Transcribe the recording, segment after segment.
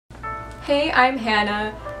Hey, I'm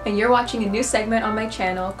Hannah, and you're watching a new segment on my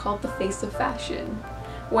channel called The Face of Fashion,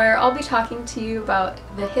 where I'll be talking to you about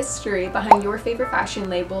the history behind your favorite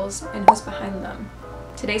fashion labels and who's behind them.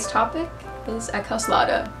 Today's topic is eckhaus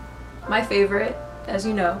latta, my favorite, as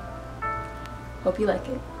you know. Hope you like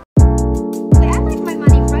it. I like my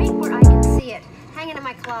money right where I can see it, hanging in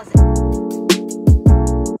my closet.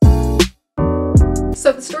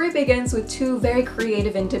 So the story begins with two very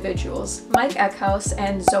creative individuals, Mike Eckhaus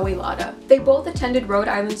and Zoe Latta. They both attended Rhode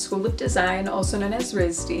Island School of Design, also known as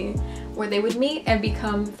RISD, where they would meet and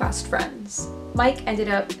become fast friends. Mike ended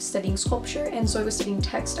up studying sculpture and Zoe was studying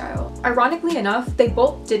textile. Ironically enough, they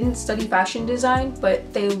both didn't study fashion design,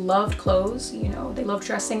 but they loved clothes, you know, they loved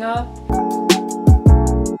dressing up.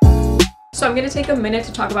 So I'm gonna take a minute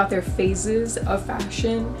to talk about their phases of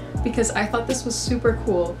fashion because I thought this was super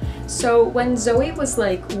cool. So when Zoe was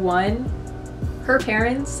like 1, her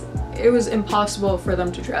parents, it was impossible for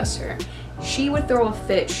them to dress her. She would throw a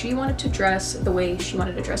fit. She wanted to dress the way she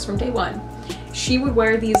wanted to dress from day one. She would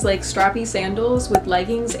wear these like strappy sandals with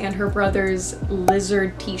leggings and her brother's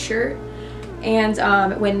lizard t-shirt. And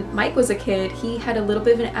when Mike was a kid, he had a little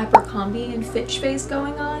bit of an Abercrombie and Fitch phase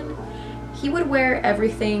going on. He would wear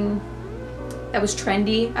everything that was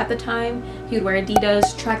trendy at the time. He would wear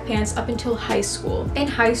Adidas, track pants up until high school. In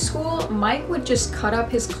high school, Mike would just cut up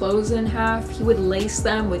his clothes in half. He would lace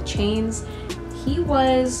them with chains. He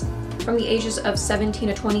was, from the ages of 17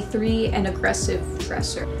 to 23, an aggressive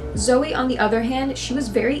dresser. Zoe, on the other hand, she was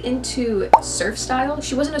very into surf style.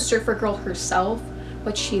 She wasn't a surfer girl herself,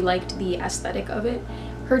 but she liked the aesthetic of it.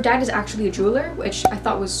 Her dad is actually a jeweler, which I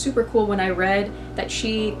thought was super cool when I read that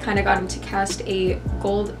she kind of got him to cast a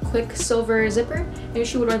gold quicksilver zipper and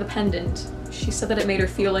she would wear the pendant. She said that it made her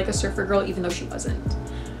feel like a surfer girl even though she wasn't.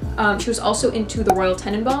 She was also into the Royal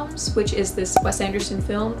Tenenbaums, which is this Wes Anderson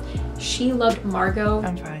film. She loved Margot.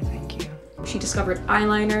 I'm fine, thank you. She discovered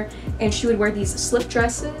eyeliner and she would wear these slip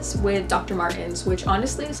dresses with Dr. Martens, which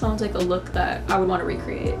honestly sounds like a look that I would want to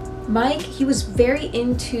recreate. Mike, he was very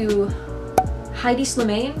into Heidi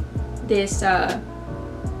Slimane, this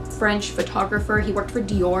French photographer. He worked for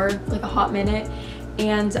Dior like a hot minute,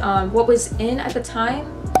 and what was in at the time,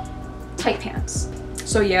 tight pants.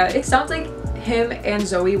 So yeah, it sounds like him and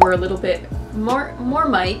Zoe were a little bit more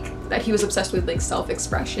Mike, that he was obsessed with like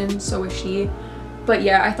self-expression, so was she. But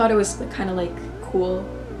yeah, I thought it was kind of like cool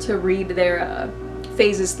to read their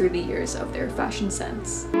phases through the years of their fashion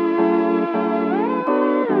sense.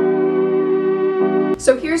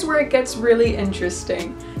 So here's where it gets really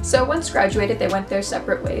interesting. So once graduated, they went their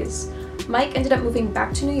separate ways. Mike ended up moving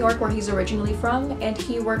back to New York, where he's originally from, and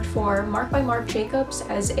he worked for Marc by Marc Jacobs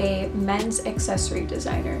as a men's accessory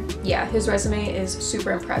designer. Yeah, his resume is super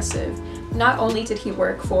impressive. Not only did he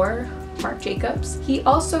work for Marc Jacobs, he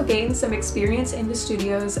also gained some experience in the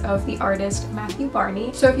studios of the artist Matthew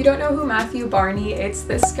Barney. So if you don't know who Matthew Barney, it's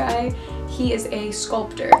this guy. He is a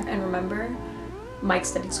sculptor, and remember, Mike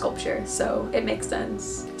studied sculpture, so it makes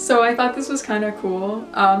sense. So I thought this was kind of cool.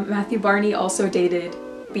 Matthew Barney also dated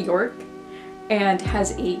Bjork and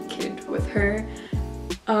has a kid with her.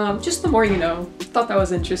 Just the more you know. Thought that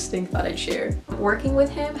was interesting, thought I'd share. Working with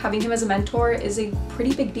him, having him as a mentor is a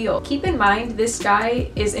pretty big deal. Keep in mind, this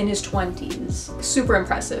guy is in his 20s. Super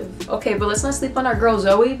impressive. Okay, but let's not sleep on our girl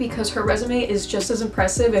Zoe because her resume is just as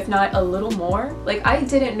impressive, if not a little more. Like, I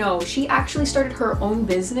didn't know. She actually started her own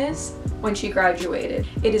business when she graduated.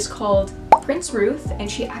 It is called Prince Ruth,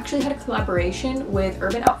 and she actually had a collaboration with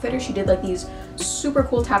Urban Outfitters. She did like these super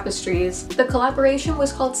cool tapestries. The collaboration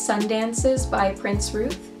was called Sundances by Prince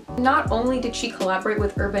Ruth. Not only did she collaborate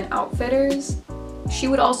with Urban Outfitters, she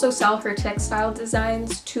would also sell her textile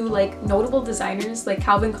designs to like notable designers like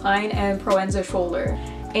Calvin Klein and Proenza Scholler.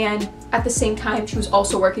 And at the same time, she was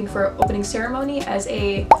also working for opening ceremony as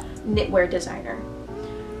a knitwear designer.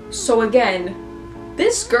 So again,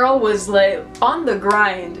 this girl was like on the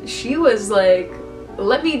grind. She was like,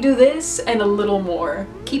 let me do this and a little more.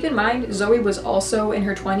 Keep in mind, Zoe was also in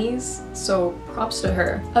her 20s, so props to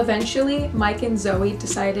her. Eventually, Mike and Zoe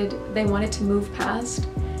decided they wanted to move past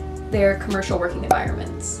their commercial working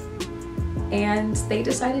environments, and they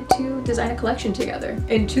decided to design a collection together.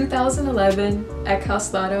 In 2011,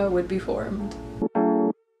 eckhaus latta would be formed.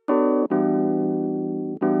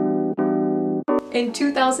 In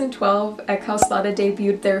 2012, eckhaus latta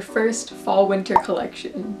debuted their first fall-winter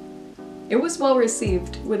collection. It was well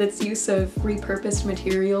received with its use of repurposed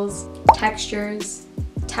materials, textures,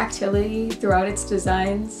 tactility throughout its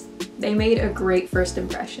designs. They made a great first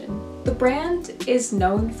impression. The brand is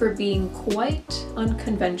known for being quite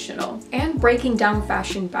unconventional and breaking down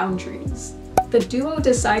fashion boundaries. The duo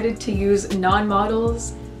decided to use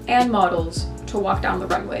non-models and models to walk down the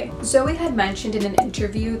runway. Zoe had mentioned in an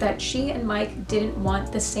interview that she and Mike didn't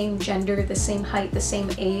want the same gender, the same height, the same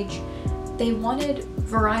age. They wanted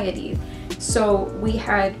variety. So we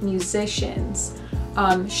had musicians,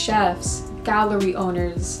 chefs, gallery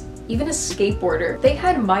owners, even a skateboarder. They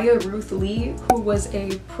had Maya Ruth Lee, who was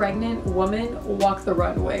a pregnant woman, walk the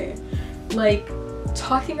runway. Like,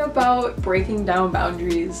 talking about breaking down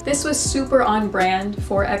boundaries. This was super on brand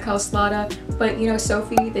for Eckhaus Latta, but you know,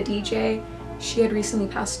 Sophie, the DJ, she had recently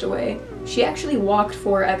passed away. She actually walked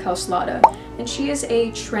for Eckhaus Latta, and she is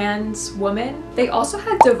a trans woman. They also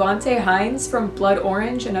had Devonte Hines from Blood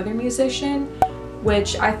Orange, another musician,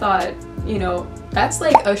 which I thought, you know, that's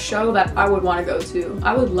like a show that I would want to go to.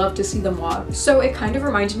 I would love to see them walk. So it kind of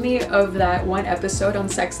reminded me of that one episode on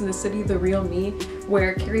Sex and the City, The Real Me,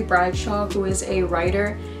 where Carrie Bradshaw, who is a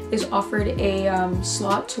writer, is offered a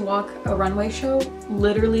slot to walk a runway show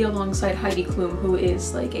literally alongside Heidi Klum, who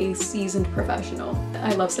is like a seasoned professional.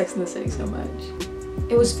 I love Sex and the City so much.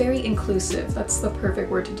 It was very inclusive. That's the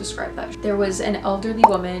perfect word to describe that. There was an elderly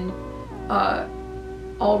woman,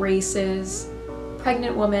 all races,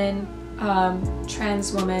 pregnant woman,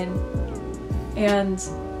 trans woman, and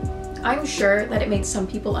I'm sure that it made some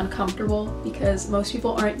people uncomfortable because most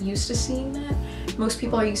people aren't used to seeing that. Most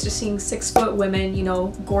people are used to seeing 6-foot women, you know,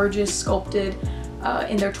 gorgeous, sculpted,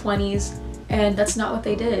 in their 20s, and that's not what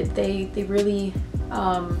they did. They really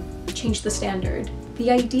changed the standard.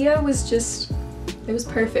 The idea was just, it was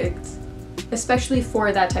perfect, especially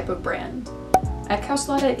for that type of brand. Eckhaus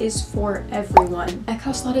Latta is for everyone.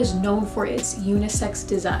 Eckhaus Latta is known for its unisex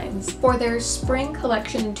designs. For their spring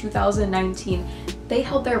collection in 2019, they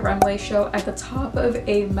held their runway show at the top of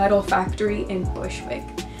a metal factory in Bushwick,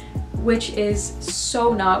 which is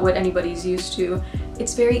so not what anybody's used to.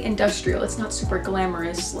 It's very industrial. It's not super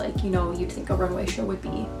glamorous like, you know, you'd think a runway show would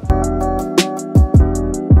be.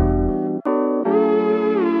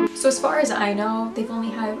 So as far as I know, they've only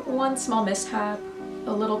had one small mishap,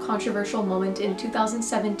 a little controversial moment in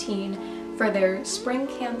 2017 for their spring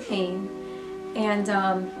campaign, and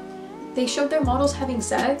they showed their models having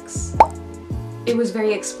sex. It was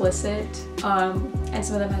very explicit, and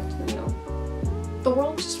some of them had, you know, the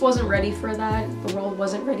world just wasn't ready for that. The world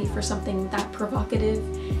wasn't ready for something that provocative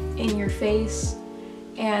in your face,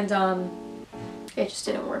 and it just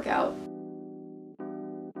didn't work out.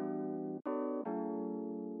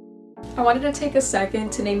 I wanted to take a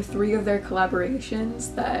second to name 3 of their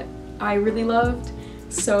collaborations that I really loved.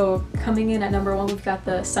 So coming in at number 1, we've got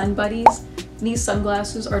the Sun Buddies. These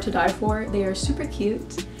sunglasses are to die for. They are super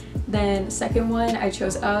cute. Then second one, I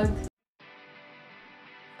chose UGG.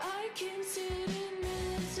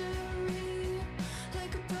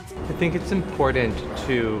 I think it's important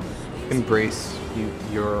to embrace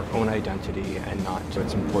your own identity and not, so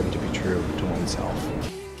it's important to be true to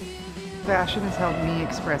oneself. Fashion has helped me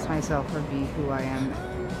express myself or be who I am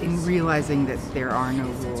in realizing that there are no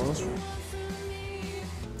rules.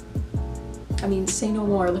 I mean, say no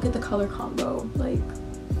more. Look at the color combo, like.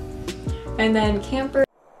 And then Camper.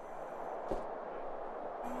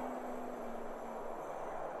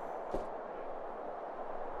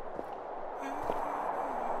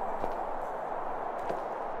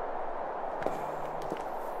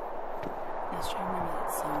 Let's try to remember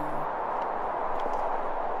that song.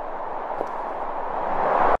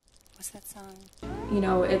 What's that song? You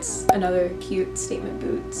know, it's another cute statement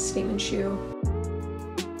boot, statement shoe.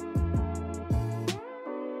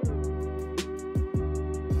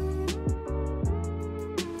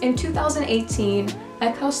 In 2018,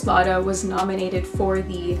 Eckhaus Latta was nominated for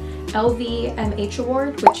the LVMH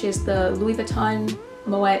Award, which is the Louis Vuitton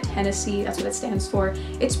Moet Hennessy, that's what it stands for.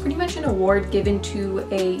 It's pretty much an award given to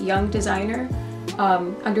a young designer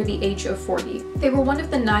under the age of 40. They were one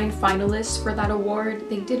of the 9 finalists for that award.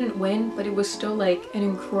 They didn't win, but it was still like an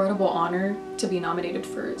incredible honor to be nominated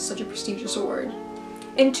for such a prestigious award.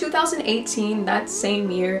 In 2018, that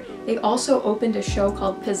same year, they also opened a show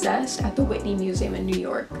called Possessed at the Whitney Museum in New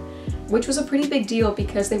York, which was a pretty big deal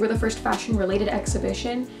because they were the first fashion-related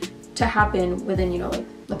exhibition to happen within, you know,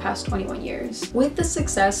 like the past 21 years. With the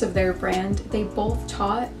success of their brand, they both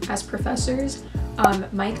taught as professors.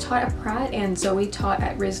 Mike taught at Pratt and Zoe taught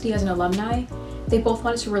at RISD as an alumni. They both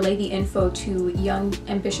wanted to relay the info to young,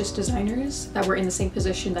 ambitious designers that were in the same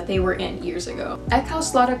position that they were in years ago.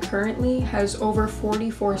 Eckhaus Latta currently has over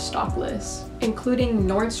 44 stock lists, including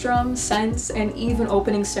Nordstrom, Sense, and even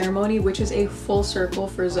Opening Ceremony, which is a full circle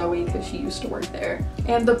for Zoe because she used to work there.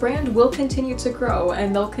 And the brand will continue to grow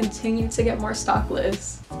and they'll continue to get more stock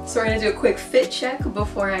lists. So we're gonna do a quick fit check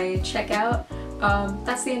before I check out.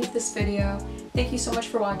 That's the end of this video. Thank you so much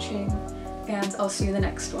for watching, and I'll see you in the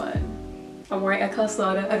next one. I'm wearing eckhaus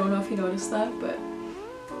latta. I don't know if you noticed that, but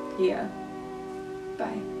yeah.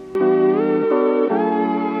 Bye.